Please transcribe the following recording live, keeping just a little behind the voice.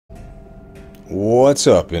What's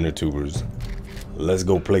up, InnerTubers? Let's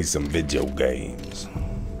go play some video games.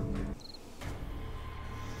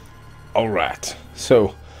 Alright,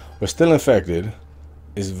 so we're still infected.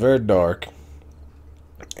 It's very dark.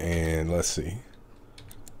 And let's see.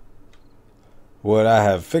 What I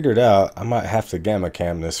have figured out, I might have to gamma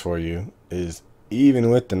cam this for you, is even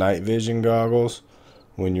with the night vision goggles,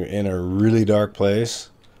 when you're in a really dark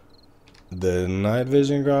place, the night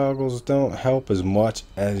vision goggles don't help as much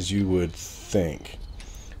as you would think.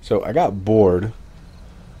 So I got bored.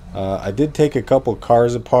 I did take a couple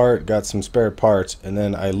cars apart, got some spare parts, and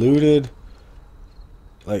then I looted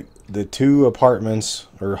like the 2 apartments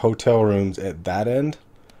or hotel rooms at that end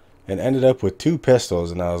and ended up with 2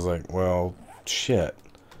 pistols. And I was like, well, shit,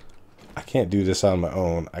 I can't do this on my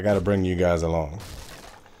own. I gotta bring you guys along.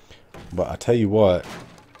 But I tell you what,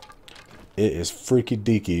 it is freaky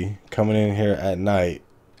deaky coming in here at night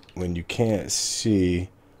when you can't see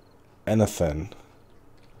anything.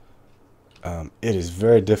 It is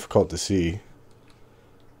very difficult to see.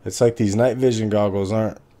 It's like these night vision goggles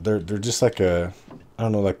aren't, they're just like a, I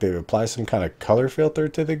don't know, like they apply some kind of color filter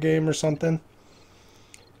to the game or something.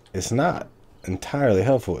 It's not entirely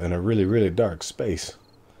helpful in a really dark space.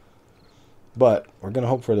 But we're gonna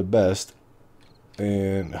hope for the best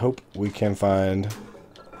and hope we can find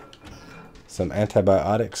some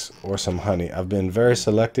antibiotics or some honey. I've been very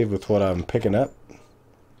selective with what I'm picking up.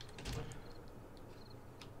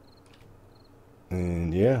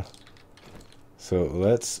 And yeah. So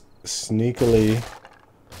let's sneakily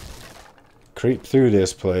creep through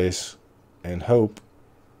this place and hope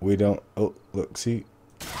we don't... Oh, look, see?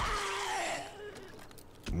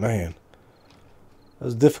 Man. That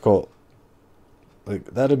was difficult. Like,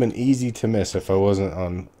 that'd have been easy to miss if I wasn't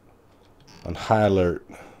on high alert.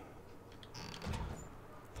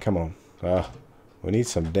 Come on. We need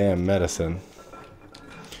some damn medicine.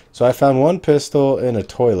 So I found 1 pistol in a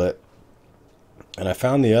toilet. And I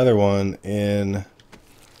found the other one in...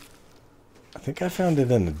 I think I found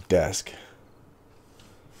it in a desk.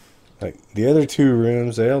 Like, the other 2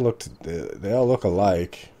 rooms, they all look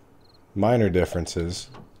alike. Minor differences.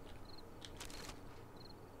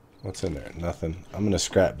 What's in there? Nothing. I'm going to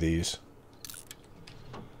scrap these.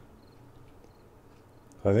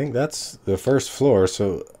 I think that's the first floor,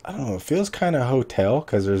 so I don't know, it feels kind of hotel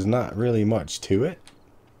because there's not really much to it.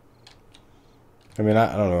 I mean,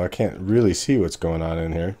 I don't know, I can't really see what's going on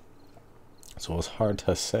in here, so it's hard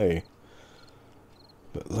to say.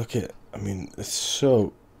 But look at, I mean, it's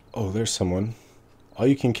so, oh, there's someone. All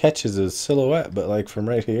you can catch is a silhouette, but like from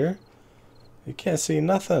right here, you can't see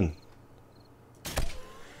nothing. And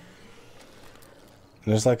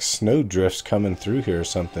there's like snow drifts coming through here or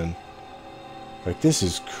something. Like, this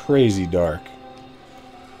is crazy dark.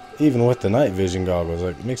 Even with the night vision goggles,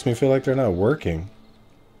 like, it makes me feel like they're not working.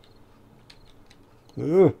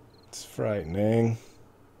 Ooh, it's frightening.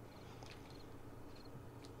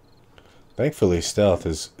 Thankfully, stealth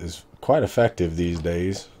is quite effective these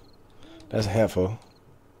days. That's helpful.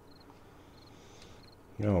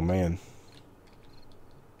 Oh, man.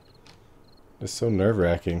 It's so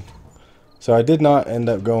nerve-wracking. So I did not end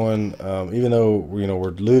up going, even though, you know, we're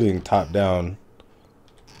looting top down.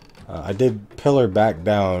 I did pillar back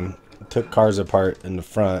down, took cars apart in the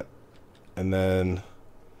front, and then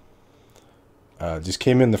just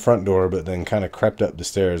came in the front door, but then kind of crept up the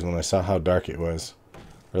stairs when I saw how dark it was.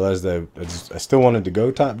 Realized that I still wanted to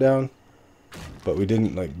go top down, but we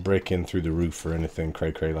didn't like break in through the roof or anything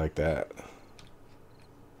cray-cray like that.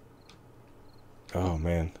 Oh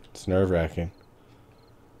man, it's nerve-wracking.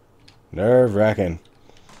 Nerve-wracking.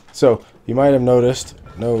 So you might have noticed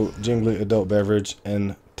no jingly adult beverage in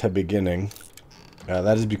the beginning.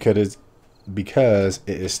 That is because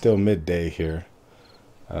it is still midday here.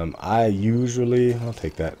 I usually, I'll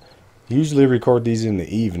take that. Usually record these in the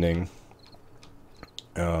evening.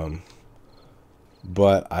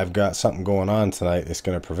 But I've got something going on tonight that's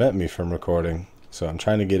going to prevent me from recording. So I'm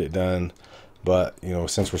trying to get it done. But, you know,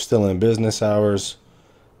 since we're still in business hours,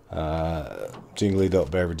 jingly adult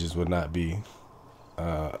beverages would not be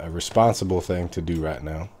a responsible thing to do right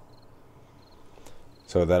now.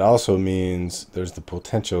 So that also means there's the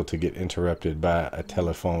potential to get interrupted by a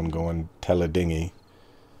telephone going tele-dingy.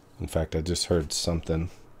 In fact, I just heard something.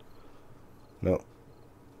 No.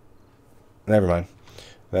 Never mind.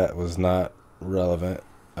 That was not relevant.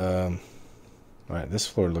 Alright, this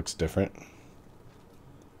floor looks different.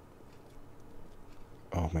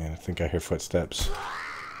 Oh man, I think I hear footsteps.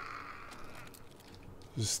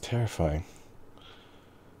 This is terrifying.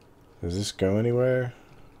 Does this go anywhere?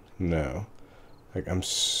 No. Like,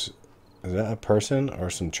 is that a person or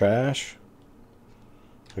some trash?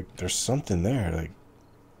 Like, there's something there. Like,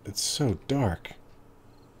 It's so dark.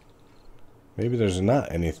 Maybe there's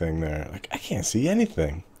not anything there. Like, I can't see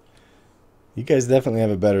anything. You guys definitely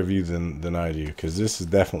have a better view than I do, because this is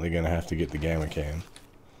definitely going to have to get the gamma cam.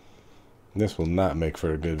 This will not make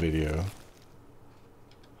for a good video.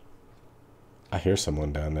 I hear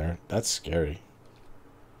someone down there. That's scary.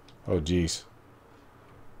 Oh, jeez.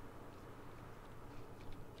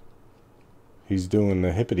 He's doing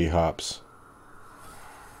the hippity hops.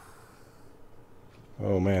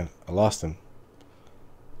 Oh, man. I lost him.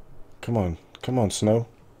 Come on. Come on, Snow.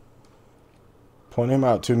 Point him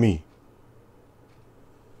out to me.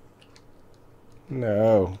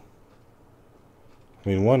 No. I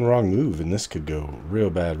mean, one wrong move and this could go real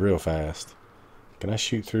bad real fast. Can I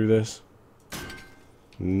shoot through this?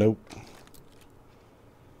 Nope.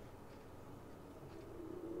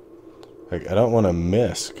 Like, I don't want to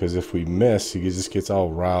miss, because if we miss, he just gets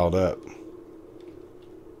all riled up.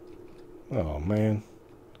 Oh, man.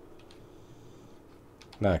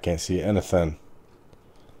 Now I can't see anything.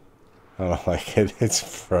 I don't like it. It's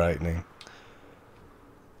frightening.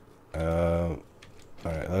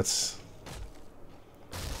 Alright, let's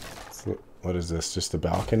look. What is this? Just a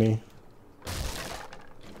balcony?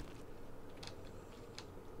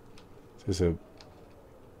 Is this a...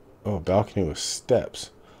 Oh, a balcony with steps.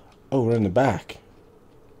 Oh, we're in the back.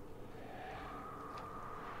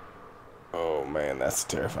 Oh, man, that's a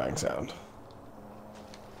terrifying sound.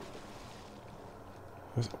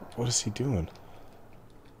 What is he doing?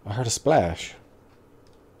 I heard a splash.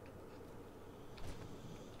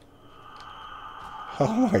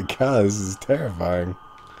 Oh my god, this is terrifying.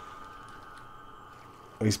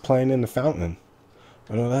 Oh, he's playing in the fountain.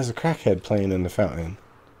 Oh no, that's a crackhead playing in the fountain.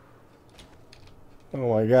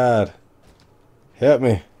 Oh my god. Help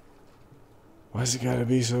me. Why's it gotta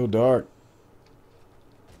be so dark?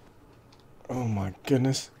 Oh my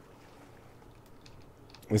goodness.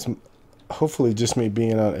 It's hopefully just me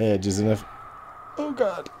being on edge is enough. Oh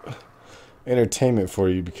god. Entertainment for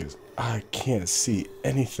you, because I can't see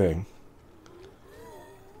anything.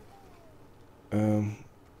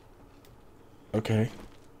 Okay.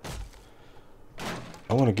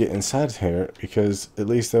 I want to get inside here, because at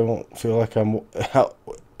least I won't feel like I'm out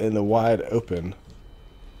in the wide open.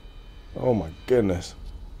 Oh my goodness.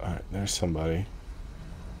 Alright, there's somebody.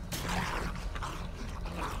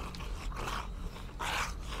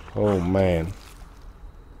 Oh man.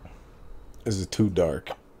 This is too dark.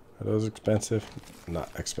 Are those expensive? Not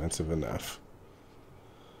expensive enough.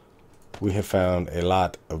 We have found a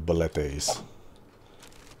lot of boletes.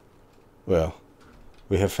 Well,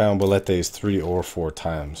 we have found boletes 3 or 4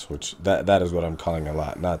 times, which that is what I'm calling a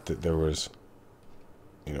lot. Not that there was,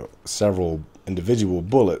 you know, several individual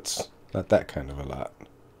bullets. Not that kind of a lot.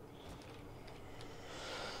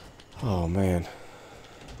 Oh man.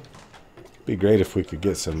 Be great if we could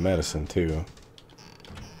get some medicine too.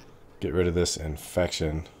 Get rid of this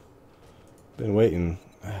infection. Been waiting.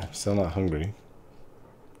 I'm still not hungry.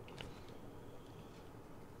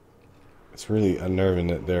 It's really unnerving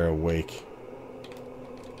that they're awake.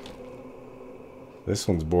 This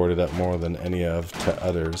one's boarded up more than any of the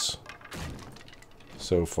others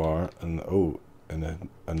so far. And oh, and then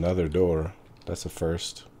another door. That's a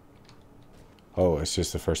first. Oh, it's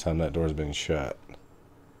just the first time that door's been shut.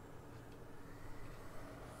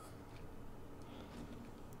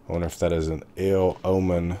 I wonder if that is an ill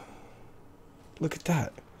omen. Look at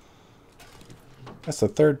that. That's the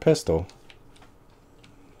 3rd pistol.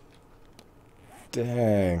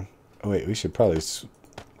 Dang. Oh wait, we should probably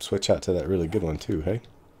switch out to that really good one too, hey?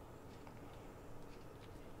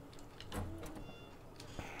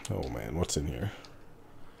 Oh man, what's in here?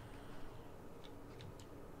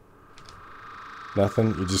 Nothing?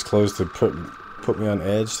 You just closed to put me on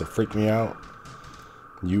edge, to freak me out?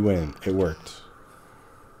 You win. It worked.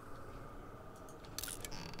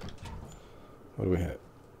 What do we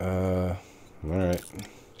have? Alright.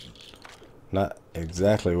 Not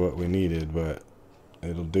exactly what we needed, but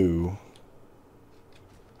it'll do.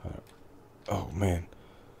 Oh man.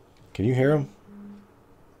 Can you hear him?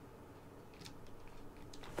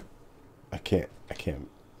 I can't.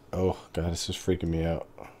 Oh god, this is freaking me out.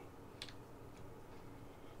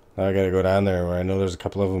 Now I gotta go down there where I know there's a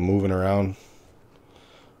couple of them moving around.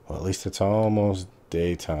 Well, at least it's almost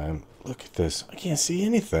daytime. Look at this. I can't see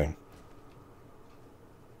anything.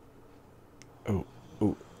 Oh,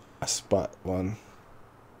 I spot one.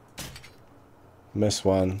 Miss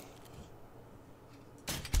one.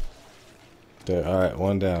 There, alright,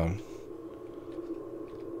 one down.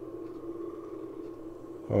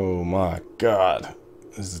 Oh my god.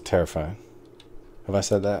 This is terrifying. Have I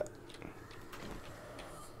said that?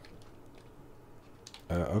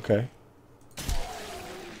 Okay.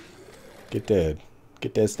 Get dead.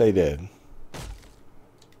 Get dead, stay dead.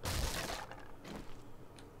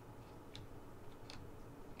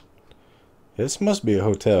 This must be a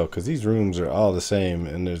hotel, because these rooms are all the same,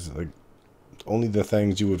 and there's like only the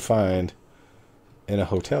things you would find in a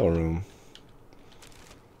hotel room.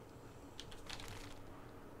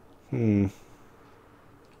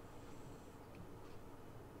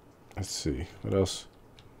 Let's see. What else?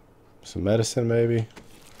 Some medicine, maybe?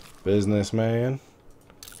 Businessman.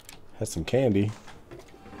 Has some candy.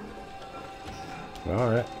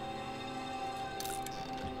 Alright.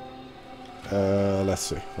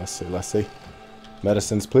 Let's see.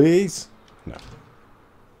 Medicines, please. No.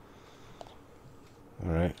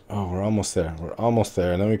 Alright. Oh, we're almost there. We're almost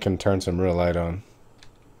there. And then we can turn some real light on.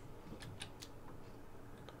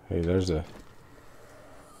 Hey, there's a...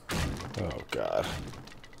 Oh, God.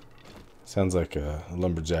 Sounds like a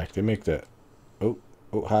lumberjack. They make that... Oh,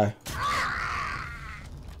 hi.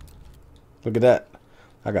 Look at that.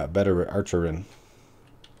 I got better at archery.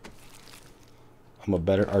 I'm a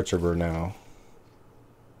better archer now.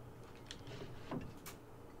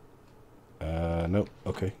 Nope.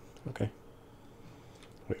 Okay. Wait,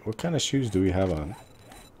 what kind of shoes do we have on?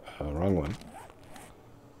 Wrong one.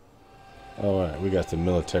 Oh, alright, we got the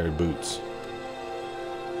military boots.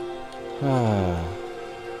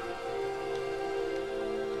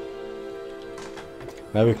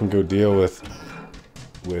 Now we can go deal with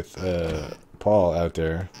Paul out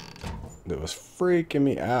there. That was freaking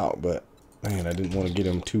me out, but man, I didn't want to get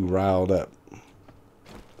him too riled up.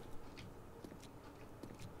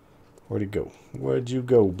 Where'd he go? Where'd you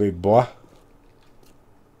go, big boy?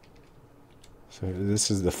 So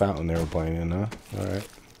this is the fountain they were playing in, huh? Alright.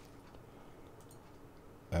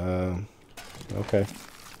 Okay.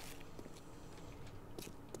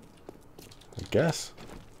 I guess.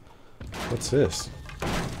 What's this?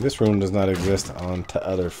 This room does not exist on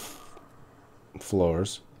other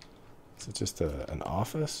floors. Is it just an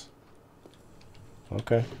office?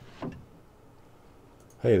 Okay.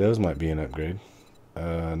 Hey, those might be an upgrade.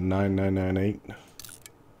 9998.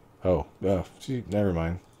 Oh, gee, never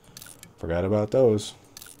mind. Forgot about those.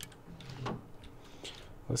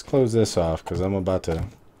 Let's close this off because I'm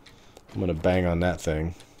gonna bang on that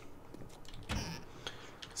thing.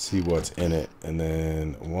 See what's in it, and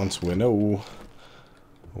then once we know,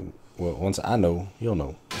 well, once I know, you'll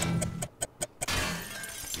know.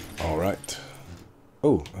 All right.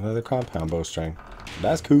 Oh, another compound bowstring.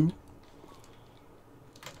 That's cool.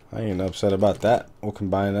 I ain't upset about that. We'll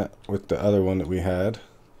combine that with the other one that we had.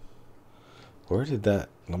 Where did that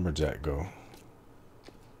lumberjack go?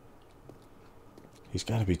 He's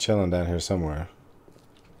got to be chilling down here somewhere.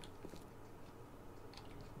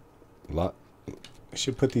 I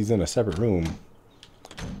should put these in a separate room.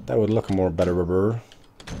 That would look more better.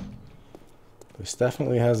 This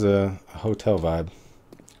definitely has a hotel vibe.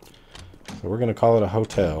 So we're going to call it a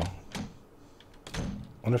hotel.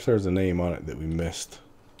 Wonder if there's a name on it that we missed.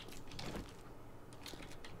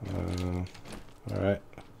 Alright.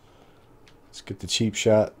 Let's get the cheap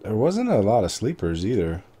shot. There wasn't a lot of sleepers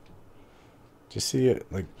either. Just see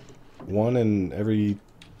it like one in every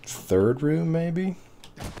third room maybe?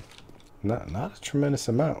 Not a tremendous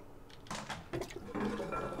amount.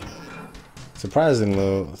 Surprising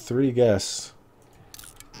though, 3 guests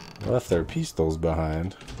left their pistols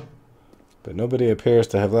behind. But nobody appears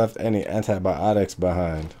to have left any antibiotics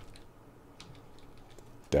behind.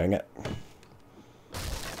 Dang it.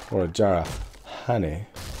 Or a jar of honey.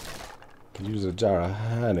 Could use a jar of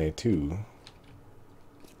honey too.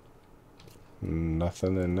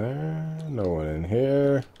 Nothing in there. No one in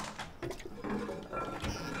here.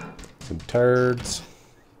 Some turds.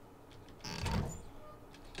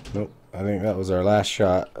 Nope. I think that was our last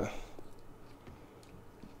shot.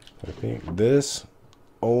 I think this.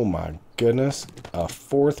 Oh my goodness. A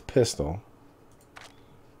 4th pistol.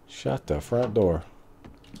 Shut the front door.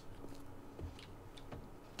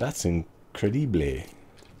 That's incredible.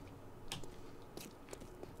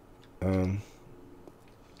 I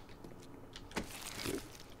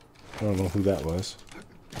don't know who that was.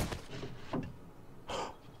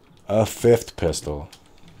 A 5th pistol.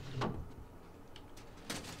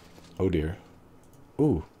 Oh dear.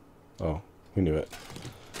 Ooh. Oh, we knew it.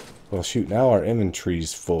 Well, shoot, now our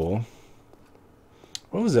inventory's full.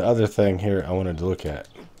 What was the other thing here I wanted to look at?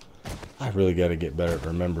 I really got to get better at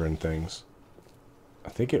remembering things. I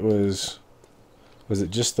think it was... Was it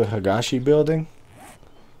just the Higashi building?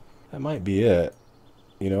 That might be it.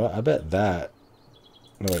 You know what? I bet that...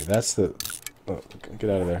 No, wait, that's the... Oh, get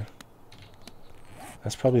out of there.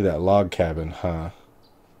 That's probably that log cabin, huh?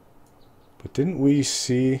 But didn't we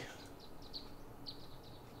see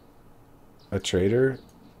a trader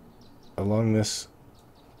along this.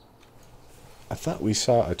 I thought we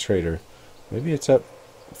saw a trader. Maybe it's up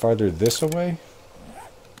farther this away?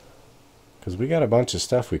 Because we got a bunch of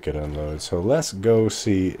stuff we could unload. So let's go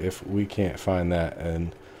see if we can't find that.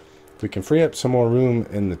 And if we can free up some more room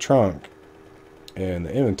in the trunk and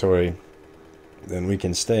the inventory, then we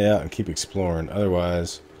can stay out and keep exploring.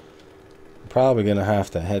 Otherwise, we're probably going to have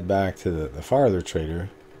to head back to the farther trader.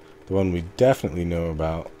 The one we definitely know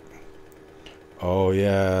about. Oh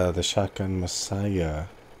yeah, the Shotgun Messiah.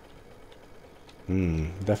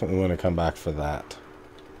 Definitely want to come back for that.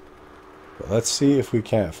 But let's see if we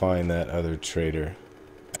can't find that other trader.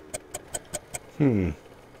 Oh,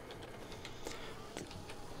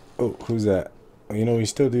 who's that? Well, you know, we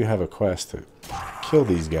still do have a quest to kill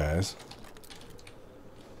these guys.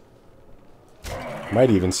 Might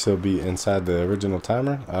even still be inside the original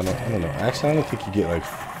timer. I don't know. Actually, I don't think you get like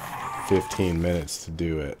 15 minutes to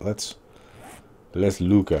do it. Let's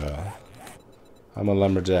Luca. I'm a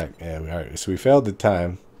lumberjack. Yeah, alright. So we failed the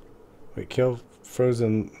time. Wait, kill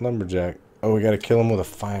frozen lumberjack. Oh, we gotta kill him with a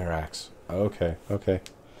fire axe. Okay, okay.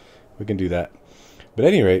 We can do that. But at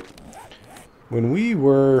any rate, when we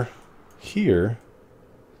were here,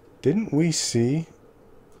 didn't we see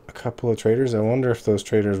a couple of traders? I wonder if those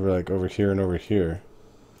traders were like over here and over here.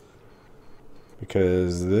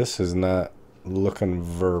 Because this is not looking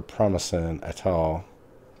very promising at all.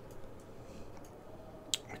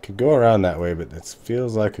 Could go around that way, but it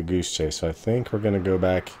feels like a goose chase. So I think we're going to go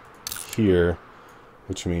back here,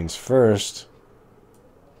 which means first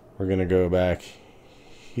we're going to go back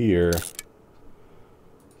here,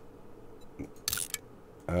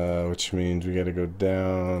 which means we got to go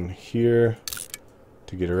down here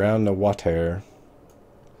to get around the water,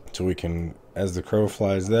 so we can, as the crow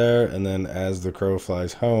flies there, and then as the crow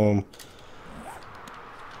flies home,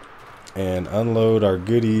 and unload our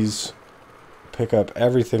goodies, pick up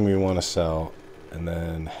everything we want to sell, and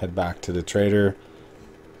then head back to the trader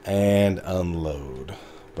and unload.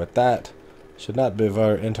 But that should not be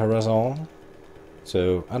very interesting.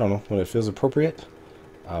 So I don't know, when it feels appropriate,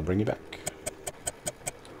 I'll bring you back.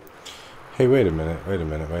 Hey, wait a minute.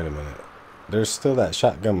 There's still that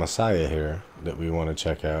Shotgun Messiah here that we want to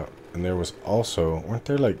check out. And there was also, weren't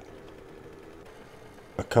there like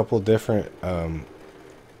a couple different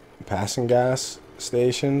passing gas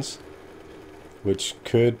stations, which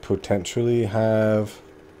could potentially have,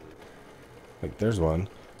 like, there's one,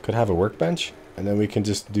 could have a workbench, and then we can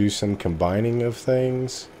just do some combining of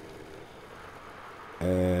things,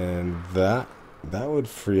 and that would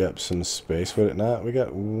free up some space, would it not? We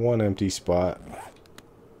got one empty spot.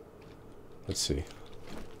 Let's see.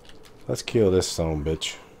 Let's kill this son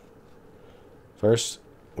bitch. First,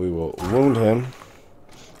 we will wound him.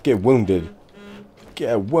 Get wounded.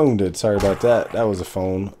 Get wounded. Sorry about that. That was a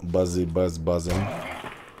phone buzzing. But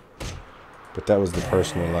that was the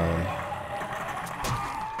personal line.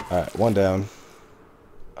 Alright, one down.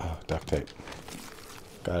 Oh, duct tape.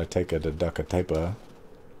 Gotta take it to duct tape. Alright,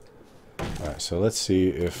 so let's see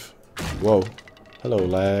if... Whoa. Hello,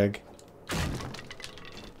 lag.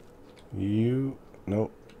 You...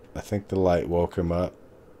 Nope. I think the light woke him up.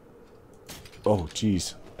 Oh,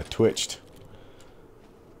 jeez. I twitched.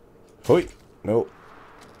 Hoi. Nope.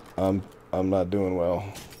 I'm not doing well.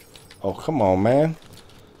 Oh, come on, man.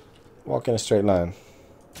 Walk in a straight line.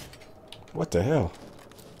 What the hell?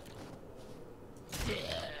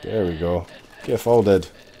 There we go. Get folded.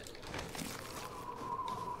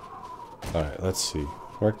 Alright, let's see.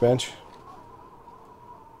 Workbench?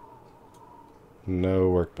 No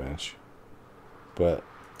workbench. But,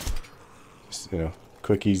 just, you know,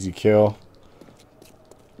 quick, easy kill.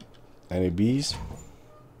 Any bees?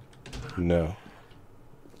 No.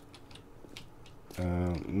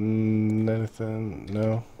 Anything?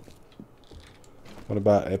 No. What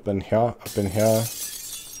about up in here? Up in here?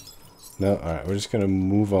 No. Alright, we're just gonna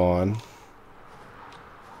move on.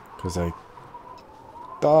 Because I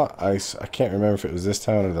thought I can't remember if it was this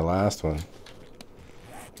town or the last one.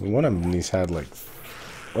 One of these had like...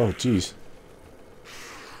 Oh, jeez.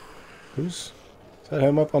 Is that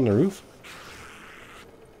him up on the roof?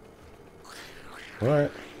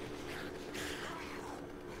 Alright.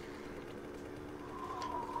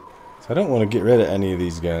 So I don't want to get rid of any of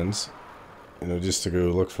these guns. You know, just to go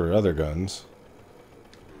look for other guns.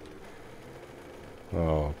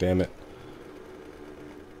 Oh, damn it.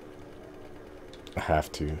 I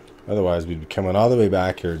have to. Otherwise, we'd be coming all the way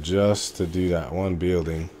back here just to do that one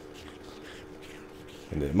building.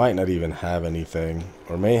 And it might not even have anything.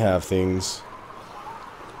 Or may have things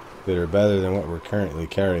that are better than what we're currently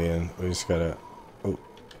carrying. We just gotta... Oh.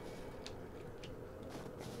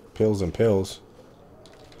 Pills and pills.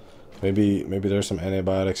 Maybe there's some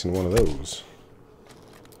antibiotics in one of those.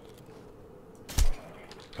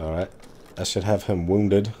 Alright. I should have him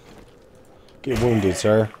wounded. Get wounded,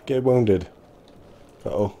 sir. Get wounded.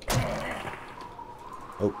 Uh-oh.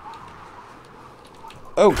 Oh.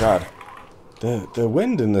 Oh, God. The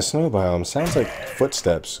wind in the snow biome sounds like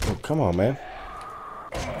footsteps. Oh, come on, man.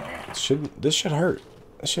 This should hurt.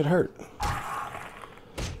 This should hurt.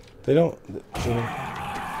 They don't...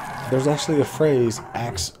 there's actually a phrase,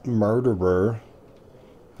 axe murderer.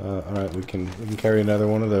 Alright, we can carry another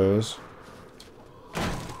one of those.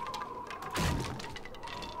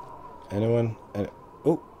 Anyone?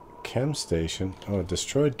 Oh, chem station. Oh, a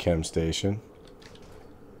destroyed chem station.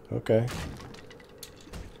 Okay.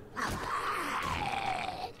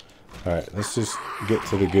 Alright, let's just get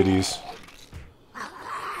to the goodies.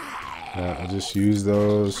 I'll just use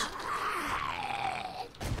those.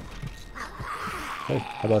 Hey,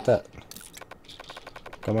 how about that?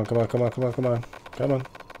 Come on, come on, come on, come on, come on. Come on.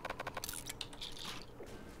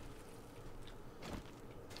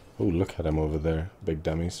 Oh, look at them over there. Big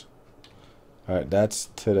dummies. Alright, that's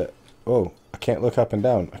to the... Oh, I can't look up and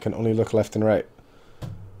down. I can only look left and right.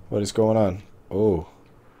 What is going on? Oh.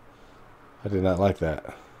 I did not like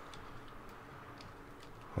that.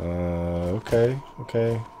 Okay,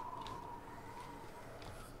 okay.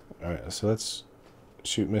 Alright, so let's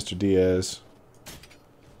shoot Mr. Diaz.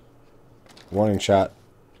 Warning shot.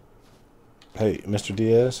 Hey, Mr.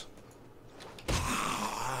 Diaz.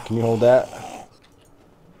 Can you hold that?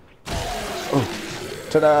 Oh,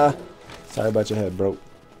 ta-da! Sorry about your head, bro.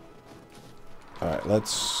 Alright,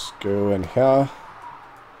 let's go in here.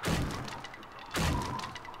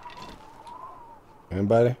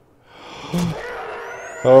 Anybody?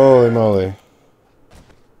 Holy moly.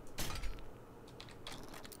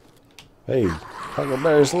 Hey,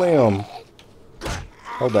 Huckleberry Slim.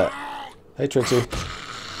 Hold that. Hey, Trixie.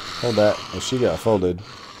 Hold that. Oh, she got folded.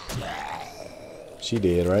 She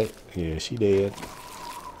did, right? Yeah, she did.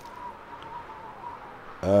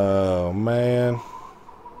 Oh, man.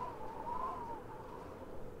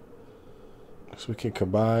 So we can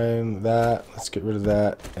combine that. Let's get rid of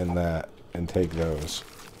that and take those.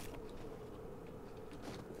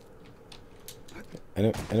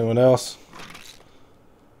 Anyone else?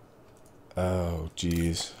 Oh,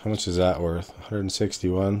 geez. How much is that worth?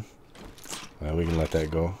 161? We can let that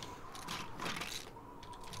go.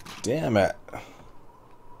 Damn it.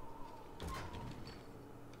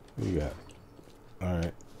 What you got?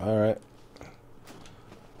 Alright. Alright.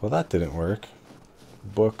 Well, that didn't work.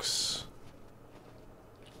 Books.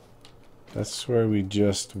 That's where we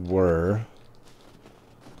just were.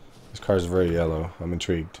 This car's very yellow. I'm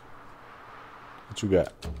intrigued. What you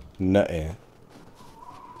got? Nothing.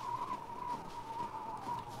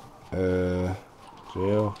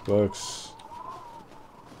 Jail, books.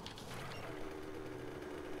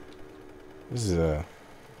 This is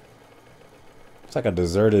it's like a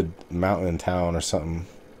deserted mountain town or something.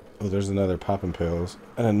 Oh, there's another popping pills.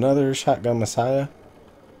 And another shotgun messiah.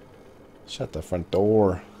 Shut the front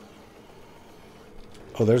door.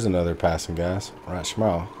 Oh, there's another passing gas. Right,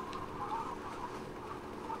 schmal.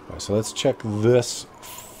 Alright, so let's check this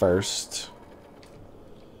first.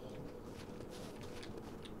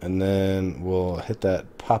 And then we'll hit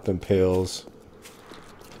that popping pills.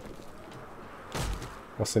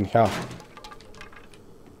 What's in here?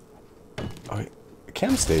 Oh, a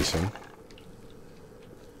chem station?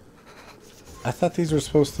 I thought these were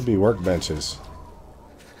supposed to be workbenches.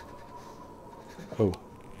 Oh.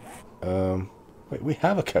 Wait, we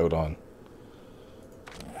have a coat on.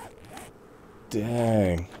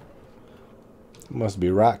 Dang. It must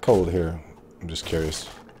be right cold here. I'm just curious.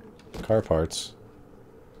 Car parts.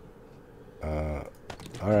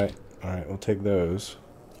 Alright. Alright, we'll take those.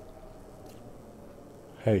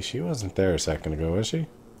 Hey, she wasn't there a second ago, was she?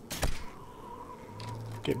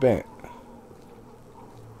 Get bent.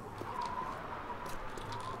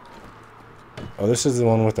 Oh, this is the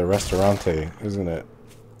one with the restaurante, isn't it?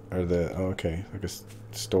 Or the... Oh, okay. Like a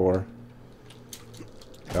store.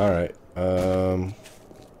 Alright.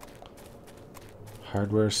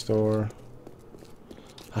 Hardware store.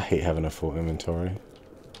 I hate having a full inventory.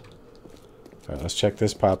 Alright, let's check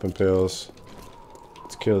this popping pills.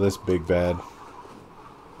 Let's kill this big bad.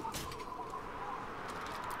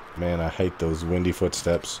 Man, I hate those windy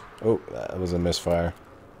footsteps. Oh, that was a misfire.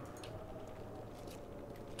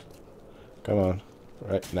 Come on.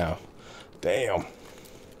 Right now. Damn.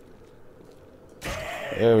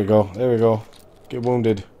 There we go. There we go. Get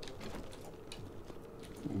wounded.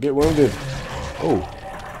 Get wounded. Oh.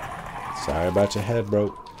 Sorry about your head, bro.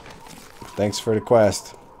 Thanks for the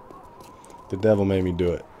quest. The devil made me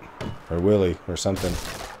do it. Or Willie, or something.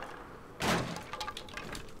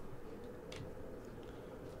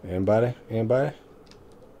 Anybody? Anybody?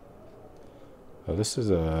 Oh, this is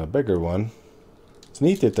a bigger one. It's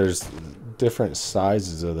neat that there's different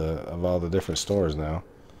sizes of all the different stores now.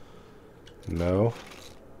 No.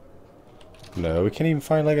 No, we can't even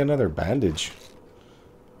find like another bandage.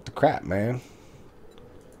 What the crap, man?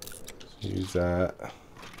 Use that.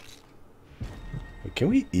 Wait, can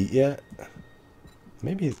we eat yet?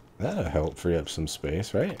 Maybe that'll help free up some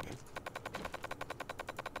space, right?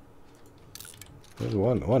 There's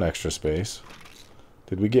one extra space.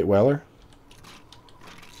 Did we get Weller?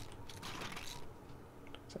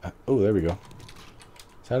 Oh, there we go.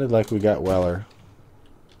 Sounded like we got Weller.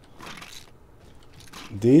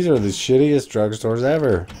 These are the shittiest drugstores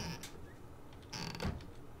ever.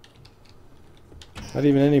 Not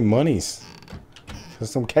even any monies.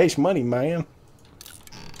 Just some cash money, man.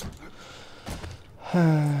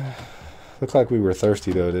 Looked like we were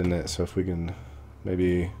thirsty though, didn't it? So if we can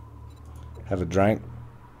maybe have a drink,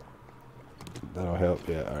 that'll help.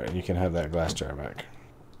 Yeah, alright, you can have that glass jar back.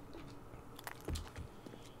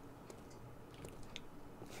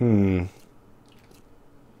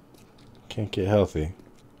 Can't get healthy.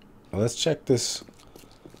 Well, let's check this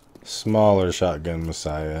smaller shotgun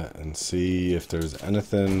Messiah and see if there's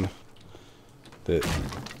anything that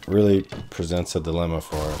really presents a dilemma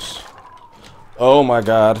for us. Oh my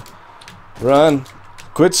god. Run!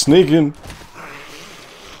 Quit sneaking!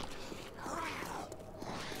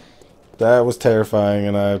 That was terrifying,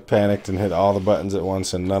 and I panicked and hit all the buttons at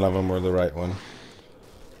once, and none of them were the right one.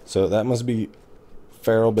 So that must be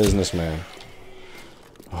feral businessman.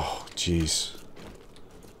 Oh, jeez.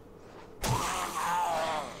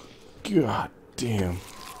 God damn.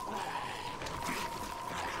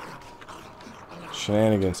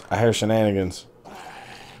 Shenanigans. I hear shenanigans.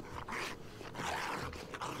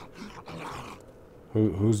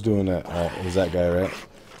 Who's doing that? Alright, it was that guy, right?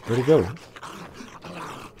 Where'd he go?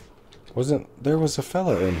 There was a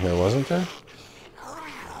fella in here, wasn't there?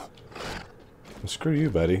 Well, screw you,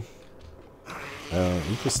 buddy.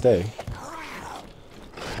 You can stay.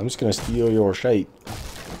 I'm just gonna steal your shape.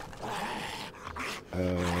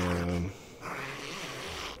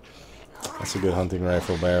 That's a good hunting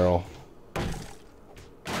rifle barrel.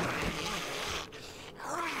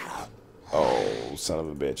 Oh, son of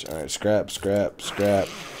a bitch. Alright, scrap, scrap, scrap.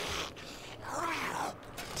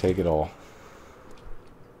 Take it all.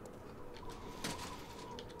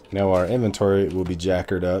 Now our inventory will be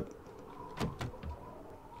jackered up.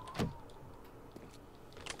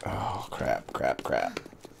 Oh, crap, crap, crap.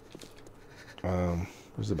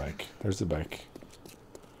 Where's the bike? There's the bike.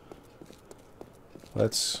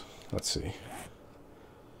 Let's see.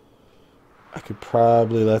 I could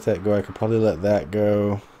probably let that go. I could probably let that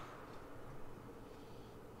go.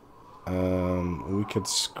 We could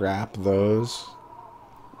scrap those.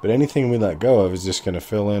 But anything we let go of is just going to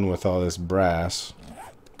fill in with all this brass.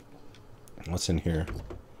 What's in here?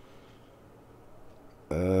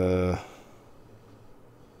 Yeah,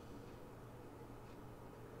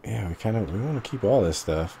 we want to keep all this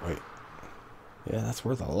stuff. Wait. Yeah, that's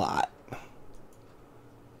worth a lot.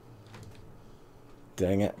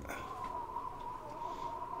 Dang it.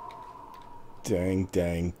 Dang,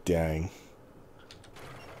 dang, dang.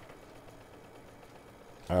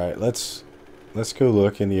 Alright, let's go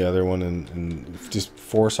look in the other one and just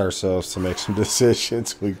force ourselves to make some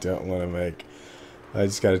decisions we don't want to make. I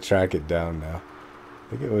just got to track it down now. I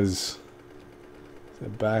think it was... Is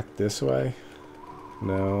it back this way?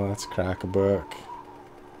 No, that's Crack-a-Book.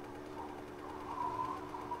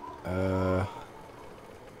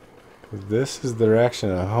 This is the direction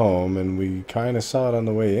of home, and we kind of saw it on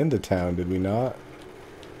the way into town, did we not?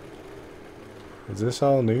 Is this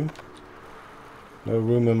all new? No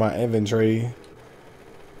room in my inventory.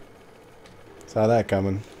 Saw that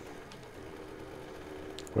coming.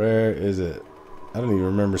 Where is it? I don't even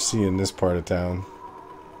remember seeing this part of town.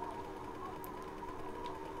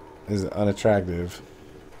 Is it unattractive?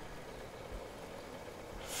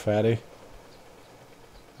 Fatty.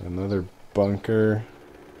 Another bunker.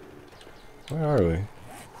 Where are we?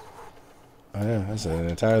 Oh yeah, that's an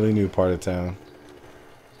entirely new part of town.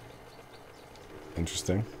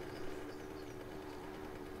 Interesting.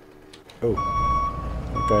 Oh.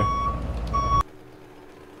 Okay.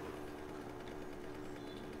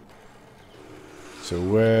 So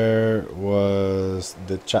where was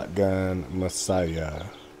the shotgun Messiah?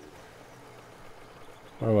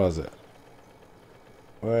 Where was it?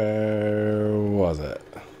 Where was it?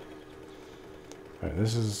 Alright,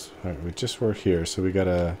 this is... Alright, we just were here, so we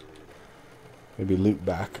gotta maybe loop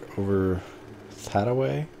back over that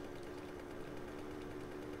way.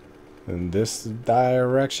 In this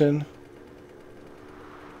direction.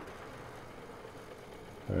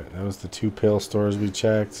 Alright, that was the 2 pill stores we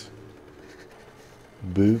checked.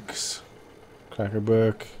 Books. Cracker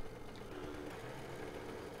Book.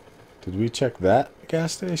 Did we check that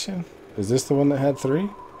gas station? Is this the one that had 3?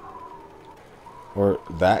 Or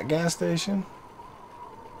that gas station?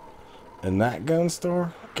 And that gun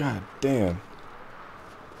store? God damn.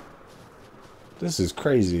 This is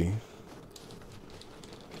crazy.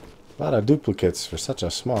 A lot of duplicates for such a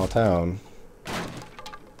small town.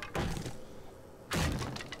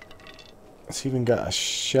 It's even got a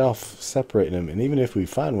shelf separating them. And even if we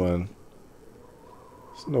find one,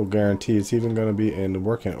 there's no guarantee it's even going to be in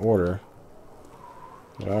working order.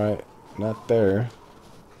 Alright, not there.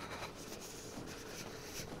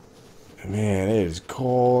 Man, it is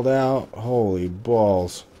cold out. Holy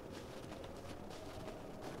balls.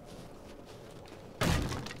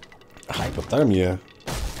 Hypothermia.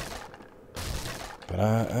 But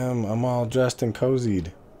I'm all dressed and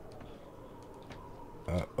cozied.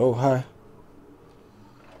 Oh, hi.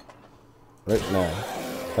 Right now.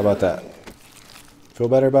 How about that? Feel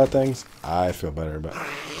better about things? I feel better about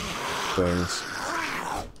things.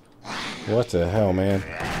 What the hell, man?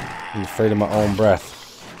 I'm afraid of my own breath.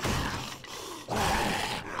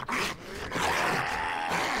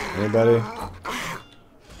 Anybody?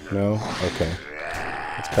 No? Okay.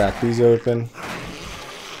 Let's crack these open.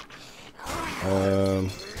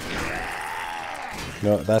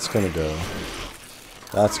 No, that's gonna go.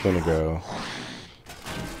 That's gonna go.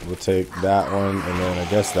 We'll take that one, and then I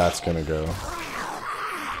guess that's gonna go.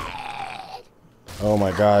 Oh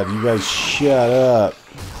my god, you guys shut up.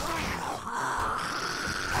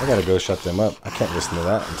 I gotta go shut them up. I can't listen to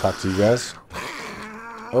that and talk to you guys.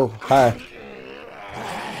 Oh, hi.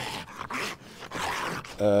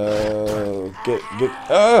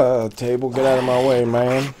 Table, get out of my way,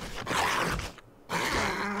 man.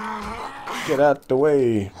 Get out the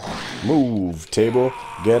way. Move, table.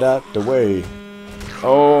 Get out the way.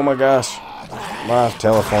 Oh my gosh. My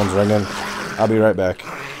telephone's ringing. I'll be right back.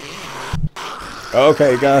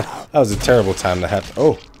 Okay, God. That was a terrible time to have to...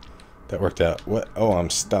 Oh, that worked out. What? Oh, I'm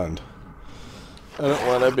stunned. I don't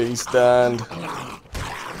want to be stunned.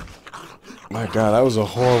 My God, that was a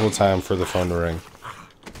horrible time for the phone to ring.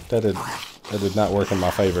 That did not work in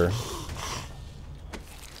my favor.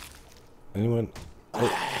 Anyone?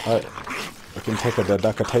 Oh, I can take a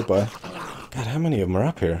Dadaka Tepa. God, how many of them are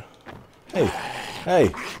up here? Hey,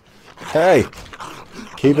 hey, hey!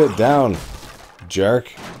 Keep it down,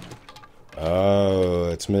 jerk. Oh,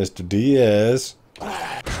 it's Mr. Diaz.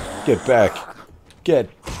 Get back. Get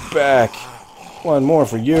back. One more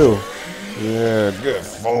for you. Yeah, get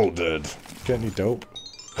folded. Got any dope?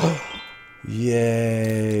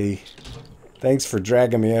 Yay. Thanks for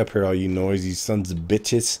dragging me up here, all you noisy sons of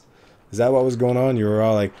bitches. Is that what was going on? You were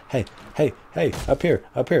all like, hey, hey, hey, up here,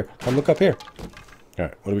 come look up here.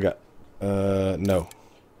 Alright, what do we got? No.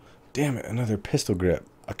 Damn it, another pistol grip.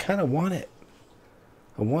 I kind of want it.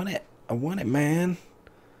 I want it, man.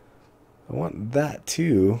 I want that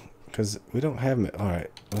too, because we don't have it.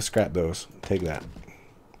 Alright, let's scrap those. Take that.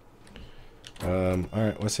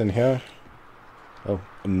 Alright, what's in here? Oh,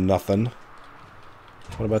 nothing.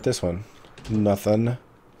 What about this one? Nothing.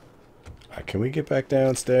 Alright, can we get back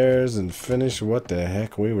downstairs and finish what the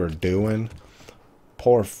heck we were doing?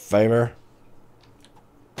 Poor favor.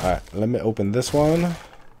 Alright, let me open this one.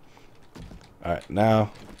 Alright,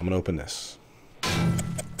 now I'm gonna open this.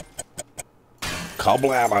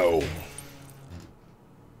 Kablamo!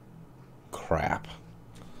 Crap.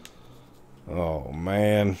 Oh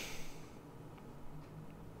man.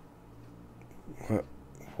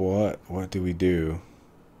 What do we do?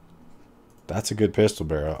 That's a good pistol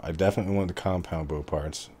barrel. I definitely want the compound bow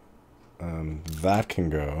parts. That can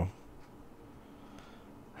go.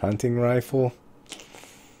 Hunting rifle.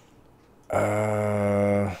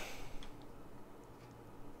 Alright,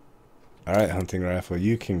 hunting rifle,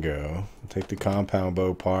 you can go. Take the compound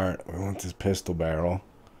bow part. We want this pistol barrel.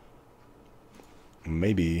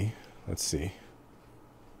 Maybe. Let's see.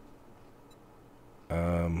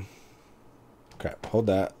 Crap, hold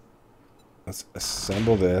that. Let's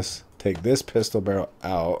assemble this. Take this pistol barrel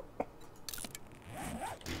out.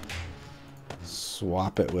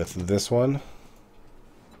 Swap it with this one.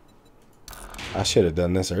 I should have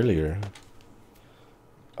done this earlier.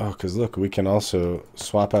 Oh, because look, we can also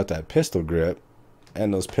swap out that pistol grip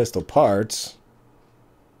and those pistol parts.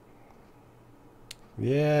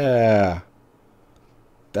 Yeah.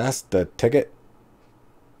 That's the ticket.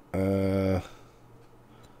 Alright,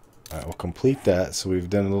 we'll complete that. So we've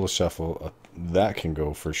done a little shuffle. That can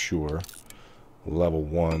go for sure. Level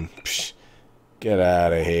 1. Psh, get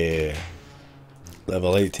out of here.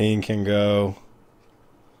 Level 18 can go.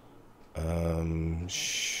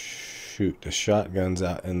 Shoot, the shotgun's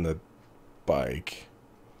out in the bike.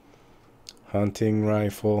 Hunting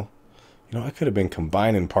rifle. You know, I could have been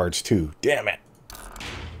combining parts too. Damn it.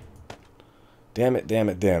 Damn it, damn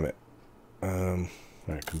it, damn it.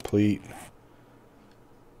 Alright, complete.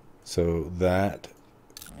 So that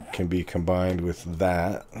can be combined with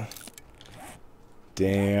that.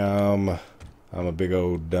 Damn. I'm a big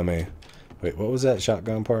old dummy. Wait, what was that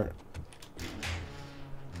shotgun part?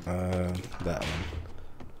 That one.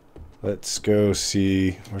 Let's go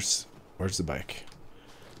see. Where's the bike?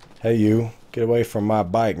 Hey, you. Get away from my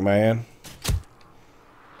bike, man.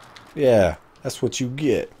 Yeah, that's what you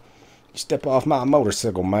get. You step off my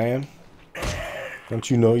motorcycle, man. Don't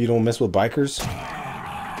you know you don't mess with bikers?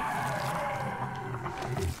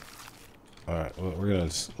 Alright, well, we're gonna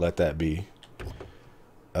just let that be.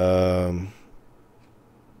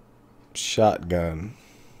 Shotgun.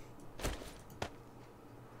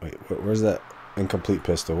 Wait, where's that incomplete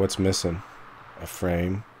pistol? What's missing? A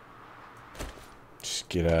frame. Just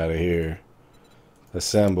get out of here.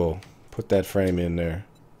 Assemble. Put that frame in there.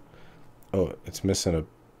 Oh, it's missing a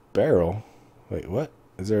barrel. Wait, what?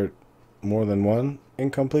 Is there more than one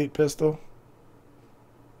incomplete pistol?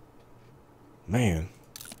 Man.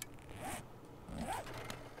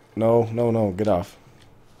 No, no, no. Get off.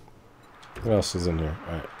 What else is in here?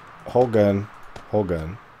 Alright. Whole gun. Whole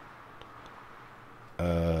gun.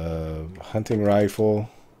 Hunting rifle.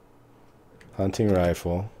 Hunting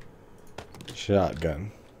rifle.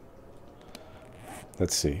 Shotgun.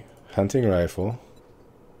 Let's see. Hunting rifle.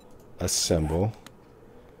 Assemble.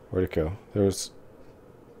 Where'd it go?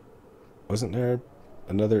 Wasn't there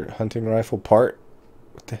another hunting rifle part?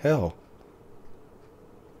 What the hell?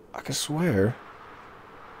 I could swear.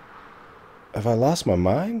 Have I lost my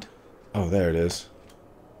mind? Oh, there it is.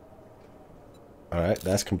 Alright,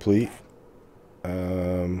 that's complete.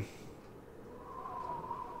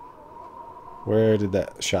 Where did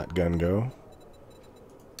that shotgun go?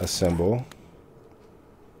 Assemble.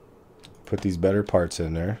 Put these better parts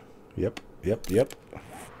in there. Yep, yep, yep.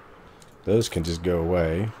 Those can just go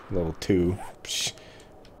away. Level 2. Psh,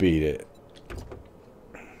 beat it.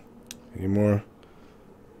 Any more?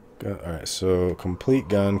 Alright, so complete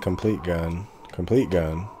gun, complete gun, complete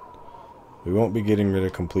gun. We won't be getting rid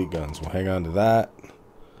of complete guns. We'll hang on to that.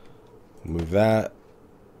 Move that.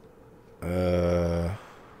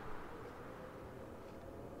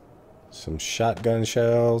 Some shotgun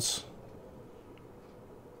shells.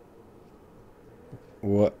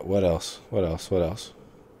 What else? What else? What else?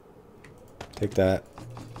 Take that.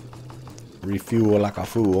 Refuel like a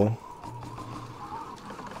fool.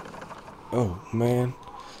 Oh, man.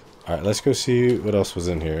 Alright, let's go see what else was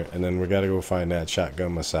in here. And then we gotta go find that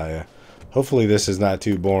shotgun messiah. Hopefully this is not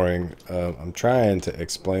too boring. I'm trying to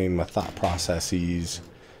explain my thought processes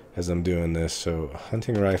as I'm doing this. So,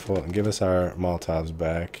 hunting rifle, and give us our Molotovs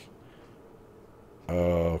back.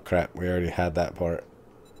 Oh, crap. We already had that part.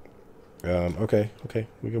 Okay,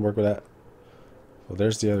 we can work with that. Well,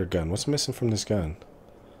 there's the other gun. What's missing from this gun?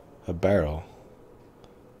 A barrel.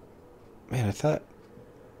 Man, I thought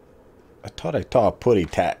I saw a putty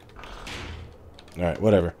tat. Alright,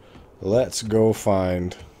 whatever. Let's go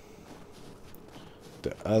find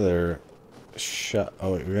the other shot.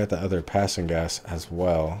 Oh, wait, we got the other passing gas as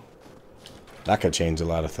well. That could change a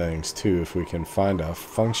lot of things, too, if we can find a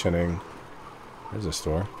functioning... There's a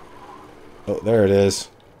store. Oh, there it is.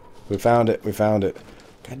 We found it. We found it.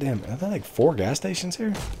 God damn, are there like 4 gas stations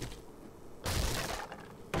here?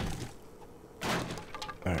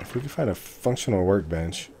 Alright, if we can find a functional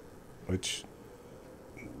workbench, which...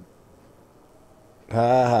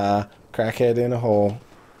 Ha ha. Crackhead in a hole.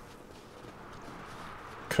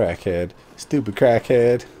 Crackhead. Stupid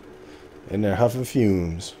crackhead. In there huffing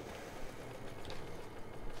fumes.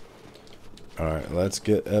 Alright, let's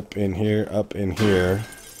get up in here, up in here.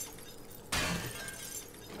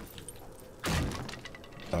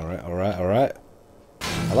 Alright.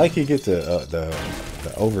 I like you get the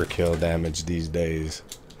overkill damage these days.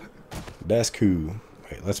 That's cool.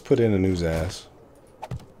 Wait, let's put in a news ass.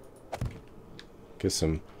 Get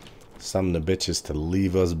some of the bitches to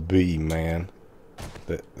leave us be, man.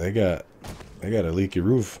 They got a leaky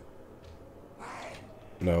roof.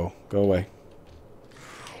 No, go away.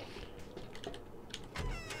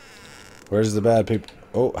 Where's the bad people?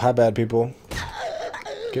 Oh, hi, bad people.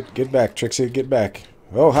 Get back, Trixie. Get back.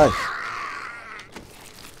 Oh, hi.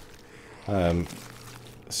 I'm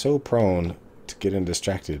so prone to getting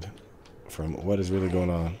distracted from what is really going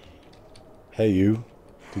on. Hey, you.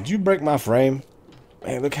 Did you break my frame?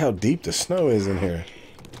 Man, look how deep the snow is in here.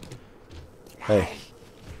 Hey.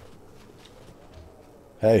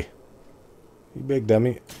 Hey. You big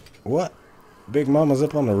dummy. What? Big Mama's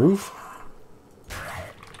up on the roof.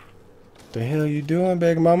 The hell you doing,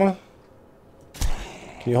 Big Mama?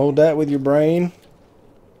 Can you hold that with your brain?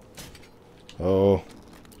 Oh,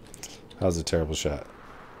 that was a terrible shot.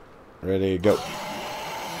 Ready, go.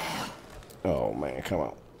 Oh man, come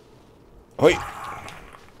on. Wait.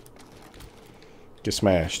 Get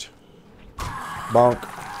smashed. Bonk.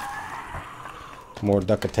 More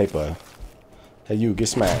duckatape. Hey, you, get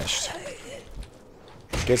smashed.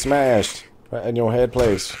 Get smashed. Right in your head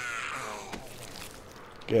place.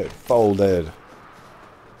 Get folded.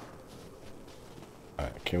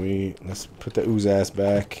 Alright, can we... Let's put the ooze ass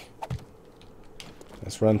back.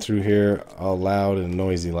 Let's run through here all loud and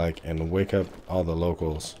noisy like and wake up all the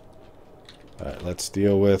locals. Alright, let's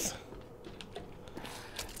deal with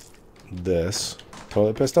this.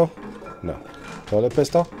 Toilet pistol? No. Toilet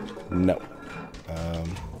pistol? No.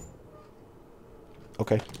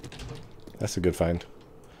 Okay. That's a good find.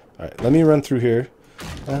 Alright, let me run through here.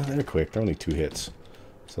 They're quick. They're only 2 hits.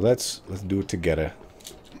 So let's do it together.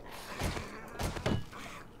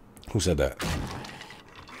 Who said that?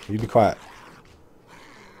 You be quiet.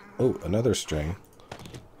 Oh, another string.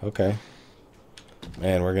 Okay.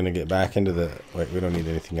 Man, we're gonna get back into the... Wait, we don't need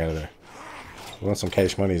anything out of there. We want some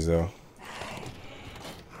cash monies, though.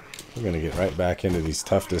 We're gonna get right back into these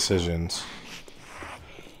tough decisions.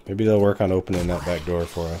 Maybe they'll work on opening that back door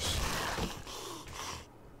for us.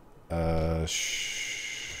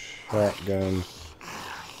 Shotgun.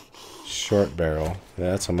 Short barrel.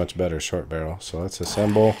 Yeah, that's a much better short barrel. So let's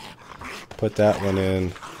assemble. Put that one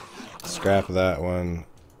in. Scrap that one.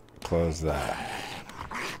 Close that.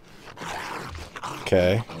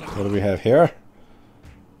 Okay. What do we have here?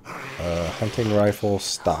 Hunting rifle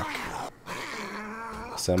stock.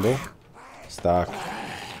 Assemble. Stock.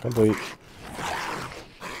 Complete.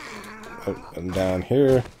 Oh, and down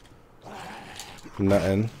here.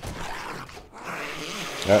 Nothing.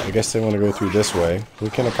 I guess they want to go through this way.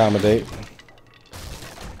 We can accommodate.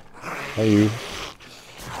 Hey, you.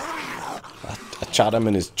 I shot him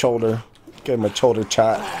in his shoulder. Gave him a shoulder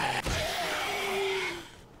shot.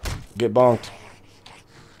 Get bonked.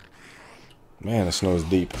 Man, the snow is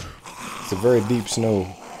deep. It's a very deep snow.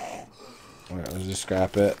 Alright, let's just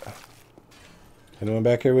scrap it. Anyone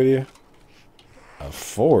back here with you? A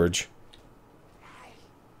forge?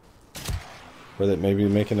 Were they maybe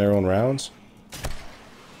making their own rounds?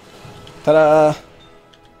 Ta-da!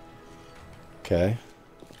 Okay.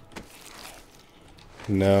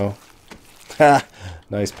 No. Ha!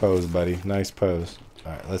 Nice pose, buddy. Nice pose.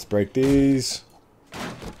 Alright, let's break these.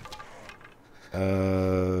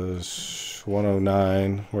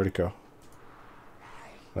 109. Where'd it go?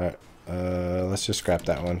 Alright. Let's just scrap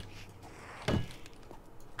that one.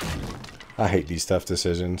 I hate these tough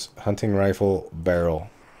decisions. Hunting rifle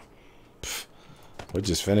barrel. Pfft, we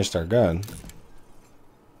just finished our gun.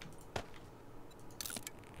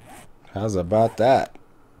 How's about that?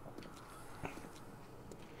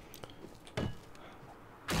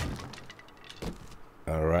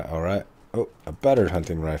 Alright, alright. Oh, a better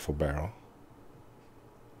hunting rifle barrel.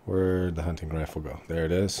 Where'd the hunting rifle go? There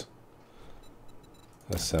it is.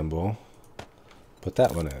 Assemble. Put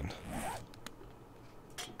that one in.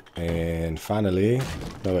 And finally...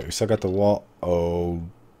 No, wait, we still got the wall. Oh,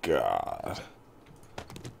 God.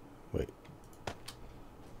 Wait.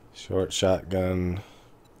 Short shotgun.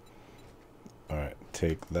 Alright,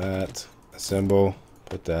 take that. Assemble.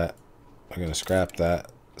 Put that. I'm going to scrap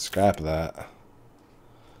that. Scrap that.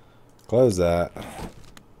 Close that.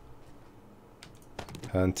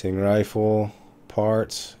 Hunting rifle.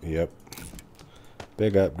 Parts. Yep.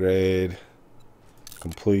 Big upgrade.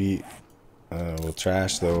 Complete. We'll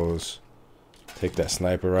trash those. Take that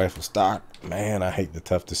sniper rifle stock. Man, I hate the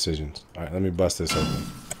tough decisions. Alright, let me bust this open.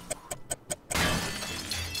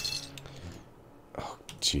 Oh,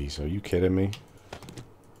 jeez, are you kidding me?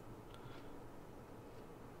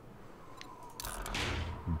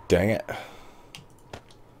 Dang it.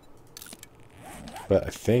 But I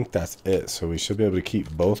think that's it. So we should be able to keep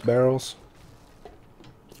both barrels.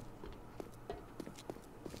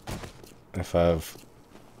 If I've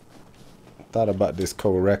thought about this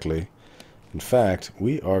correctly. In fact,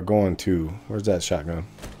 we are going to... Where's that shotgun?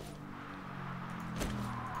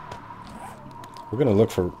 We're going to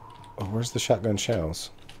look for... Oh, where's the shotgun shells?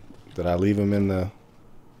 Did I leave them in the...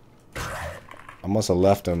 I must have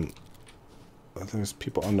left them... There's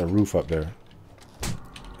people on the roof up there.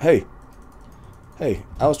 Hey! Hey,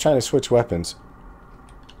 I was trying to switch weapons.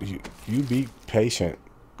 You be patient.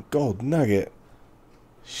 Gold nugget.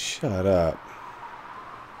 Shut up.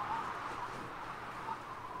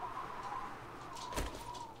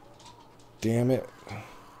 Damn it.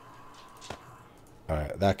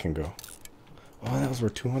 Alright, that can go. Oh, that was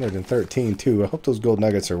worth 213 too. I hope those gold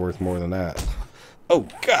nuggets are worth more than that. Oh,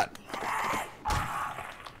 God. I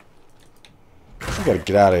gotta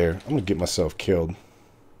get out of here. I'm gonna get myself killed.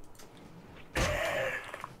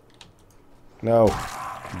 No.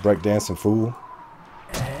 Breakdancing fool.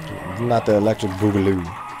 Not the electric boogaloo.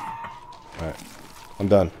 Alright. I'm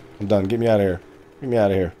done. I'm done. Get me out of here. Get me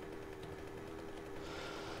out of here.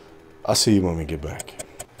 I'll see you when we get back.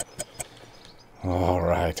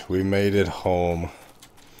 Alright. We made it home.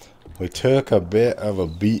 We took a bit of a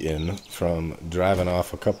beating from driving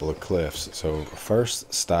off a couple of cliffs. So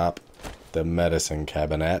first stop, the medicine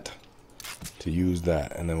cabinet, to use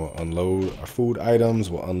that. And then we'll unload our food items.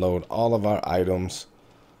 We'll unload all of our items.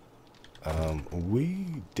 We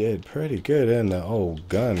did pretty good in the old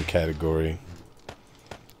gun category.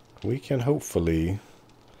 We can hopefully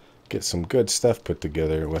get some good stuff put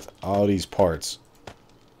together with all these parts.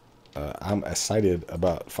 I'm excited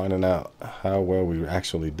about finding out how well we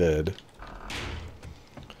actually did.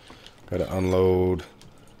 Gotta unload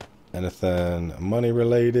anything money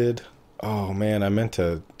related. Oh man, I meant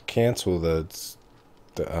to cancel the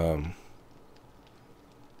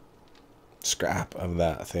scrap of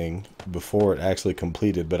that thing before it actually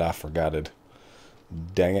completed, but I forgot it.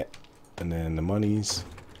 Dang it. And then the monies,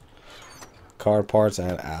 car parts,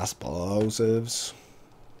 and explosives.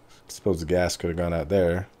 I suppose the gas could have gone out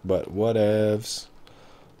there, but whatevs.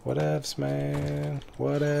 Whatevs, man.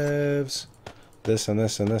 Whatevs. This and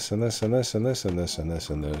this and this and this and this and this and this and this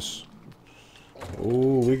and this.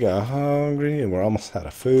 Ooh, we got hungry and we're almost out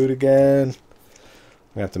of food again.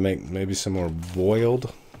 We have to make maybe some more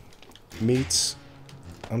boiled meats,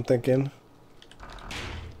 I'm thinking.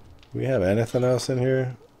 We have anything else in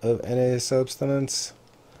here of any substance?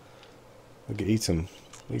 We could eat some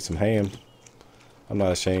ham. I'm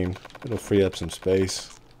not ashamed. It'll free up some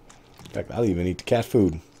space. In fact, I'll even eat the cat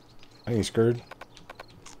food. I ain't scared.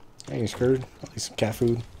 I ain't scared. I'll eat some cat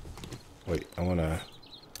food. Wait, I want to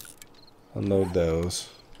unload those.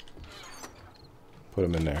 Put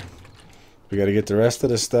them in there. We got to get the rest of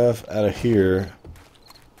the stuff out of here.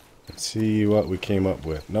 Let's see what we came up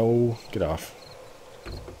with. No, get off.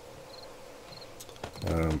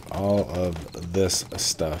 All of this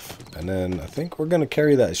stuff. And then I think we're going to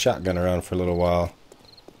carry that shotgun around for a little while.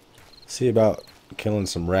 See about killing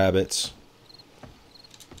some rabbits.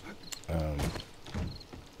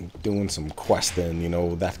 Doing some questing, you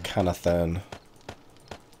know, that kind of thing.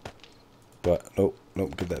 But nope,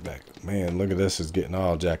 get that back. Man, look at this, is getting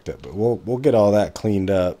all jacked up. But we'll get all that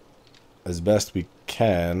cleaned up as best we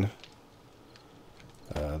can.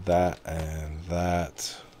 That and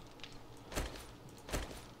that.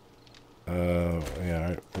 Yeah,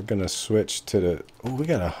 alright. We're gonna switch to the. Oh, we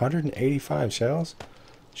got 185 shells.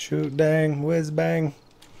 Shoot, dang, whiz, bang,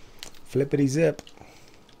 flippity zip.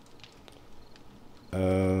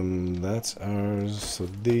 That's ours. So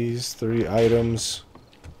these 3 items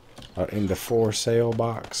are in the for sale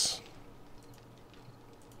box.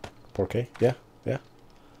 Okay, yeah.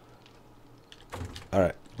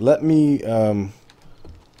 Alright, let me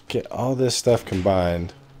get all this stuff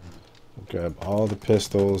combined. Grab all the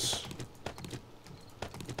pistols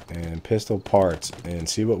and pistol parts and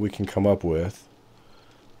see what we can come up with.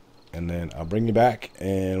 And then I'll bring you back,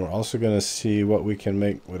 and we're also going to see what we can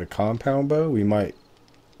make with a compound bow. We might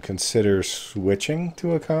consider switching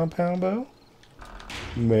to a compound bow.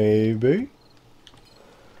 Maybe.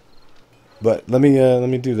 But let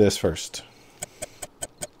me do this first.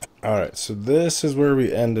 Alright, so this is where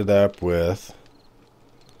we ended up with.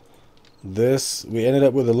 We ended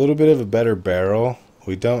up with a little bit of a better barrel.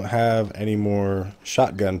 We don't have any more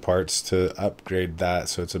shotgun parts to upgrade that,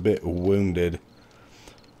 so it's a bit wounded.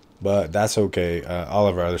 But that's okay. All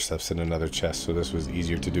of our other stuff's in another chest, so this was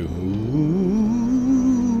easier to do.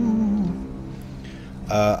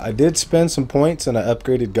 I did spend some points, and I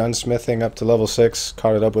upgraded gunsmithing up to level 6.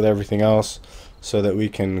 Caught it up with everything else, so that we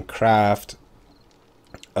can craft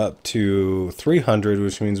up to 300,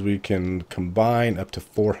 which means we can combine up to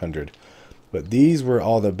 400. But these were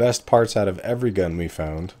all the best parts out of every gun we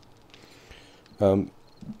found.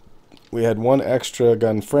 We had 1 extra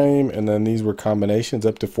gun frame, and then these were combinations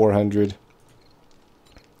up to 400.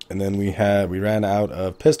 And then we ran out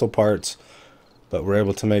of pistol parts, but we're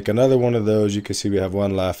able to make another one of those. You can see we have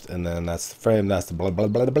 1 left, and then that's the frame, that's the blah blah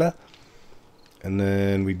blah blah. And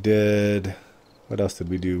then we did, what else did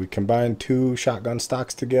we do? We combined 2 shotgun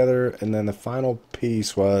stocks together, and then the final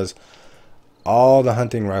piece was all the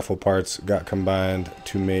hunting rifle parts got combined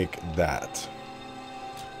to make that.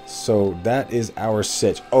 So that is our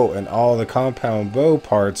sitch. Oh, and all the compound bow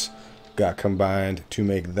parts got combined to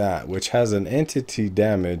make that, which has an entity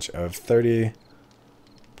damage of 30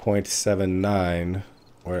 40.79,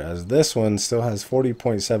 whereas this one still has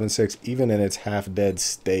 40.76 even in its half-dead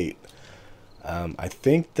state. I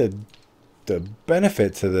think the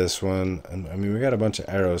benefit to this one, and I mean we got a bunch of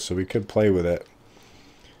arrows so we could play with it,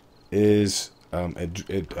 is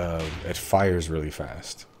it fires really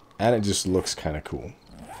fast and it just looks kind of cool.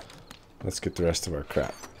 Let's get the rest of our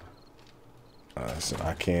crap. So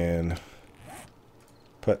I can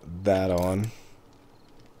put that on.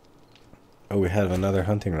 Oh, we have another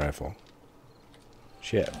hunting rifle.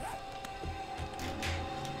 Shit.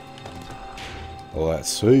 Let's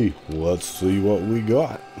see. Let's see what we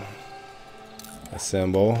got.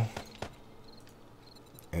 Assemble.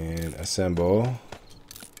 And assemble.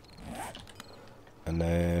 And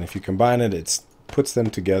then if you combine it, it puts them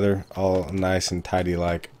together all nice and tidy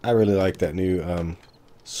like. I really like that new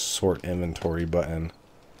sort inventory button.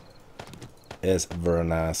 It's very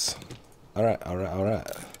nice. Alright, alright, alright.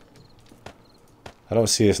 I don't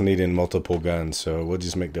see us needing multiple guns, so we'll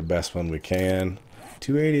just make the best one we can.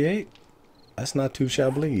 288? That's not too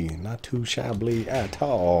shabby. Not too shabby at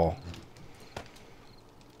all.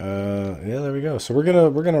 Yeah, there we go. So we're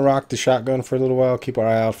gonna rock the shotgun for a little while. Keep our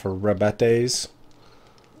eye out for rebates.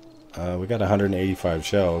 We got 185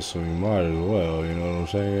 shells, so we might as well. You know what I'm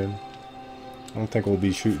saying? I don't think we'll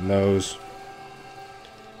be shooting those.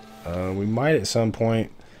 We might at some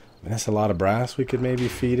point. That's a lot of brass we could maybe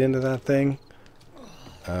feed into that thing.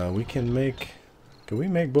 We can make. Can we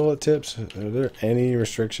make bullet tips? Are there any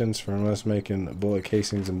restrictions from us making bullet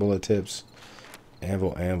casings and bullet tips?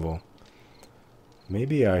 Anvil.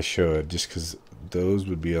 Maybe I should, just because those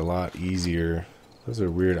would be a lot easier. Those are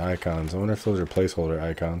weird icons. I wonder if those are placeholder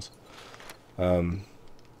icons. It'd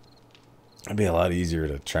be a lot easier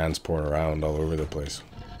to transport around all over the place.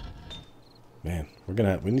 Man,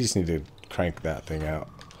 we just need to crank that thing out.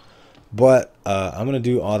 But I'm gonna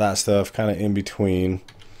do all that stuff kind of in between.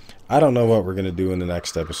 I don't know what we're gonna do in the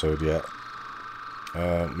next episode yet.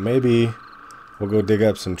 Maybe we'll go dig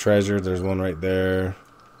up some treasure. There's one right there.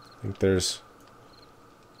 I think there's.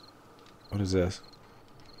 What is this?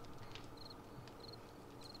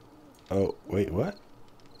 Oh, wait, what?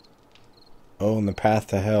 Oh, in the path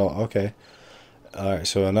to hell. Okay. Alright,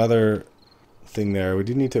 so another thing there. We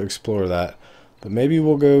do need to explore that. But maybe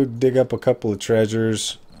we'll go dig up a couple of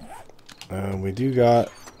treasures. We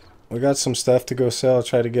got some stuff to go sell.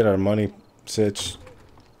 Try to get our money sitch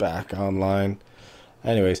back online.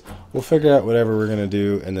 Anyways, we'll figure out whatever we're going to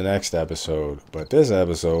do in the next episode. But this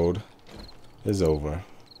episode is over.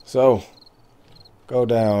 So, go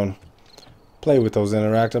down, play with those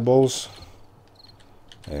interactables,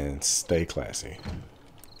 and stay classy.